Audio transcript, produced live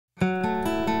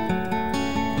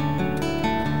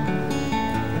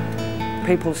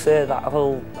People say that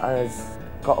Hull has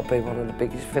got to be one of the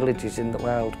biggest villages in the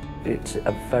world. It's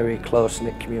a very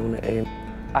close-knit community.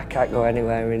 I can't go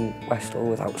anywhere in West Hull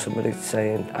without somebody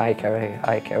saying, "Hi Kerrie,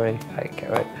 hi Kerrie, hi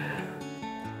Kerrie."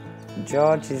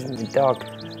 George is my dog.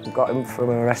 I got him from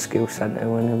a rescue centre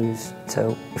when he was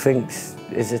 2. He thinks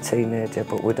he's a teenager,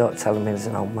 but we don't tell him he's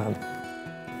an old man.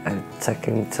 I take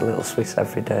him to Little Swiss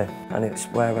every day, and it's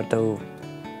where I do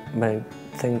my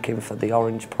thinking for the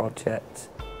Orange Project.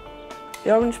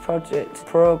 The Orange Project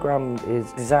programme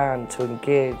is designed to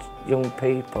engage young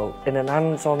people in an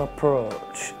hands-on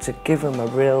approach to give them a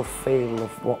real feel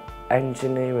of what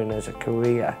engineering as a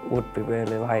career would be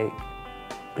really like.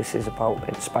 This is about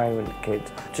inspiring the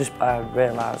kids just by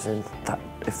realising that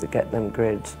if they get them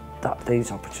grades, that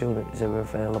these opportunities are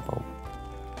available.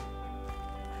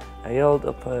 I hold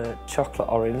up a chocolate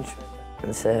orange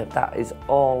and say that is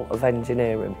all of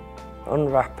engineering.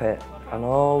 Unwrap it, and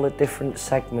all the different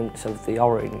segments of the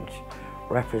orange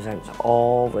represents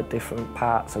all the different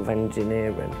parts of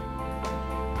engineering.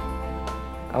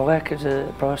 I work as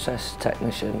a process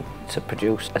technician to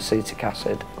produce acetic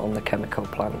acid on the chemical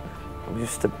plant. I'm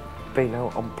used to being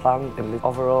out on plant in my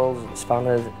overalls and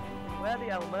spanners.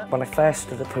 When I first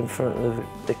stood up in front of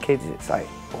the kids, it's like,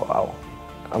 wow,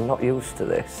 I'm not used to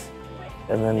this.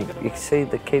 And then you see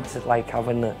the kids like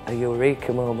having a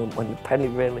eureka moment when the penny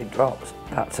really drops.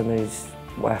 That to me is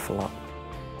worth a lot.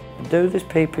 We do this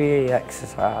PPE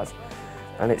exercise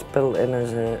and it's built in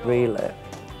as a relay,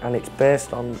 and it's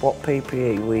based on what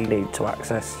PPE we need to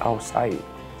access our site.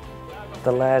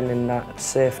 The learning that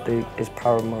safety is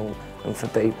paramount, and for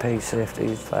BP safety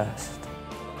is first.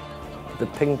 The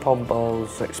ping pong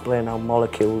balls explain how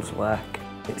molecules work.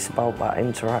 It's about that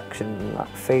interaction and that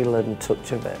feel and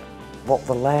touch of it. What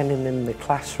they're learning in the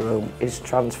classroom is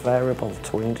transferable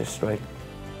to industry.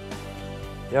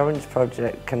 The Orange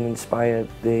Project can inspire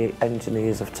the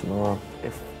engineers of tomorrow.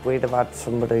 If we'd have had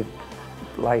somebody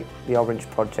like the Orange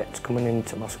Project coming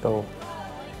into my school,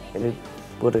 it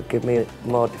would have given me a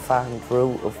more defined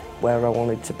route of where I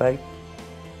wanted to be.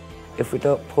 If we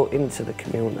don't put into the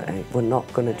community, we're not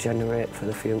going to generate for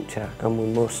the future, and we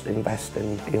must invest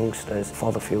in youngsters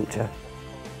for the future.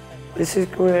 This is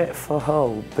great for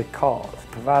Hull because,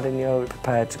 providing you're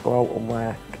prepared to go out and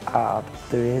work hard,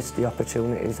 there is the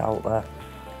opportunities out there.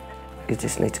 You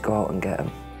just need to go out and get them.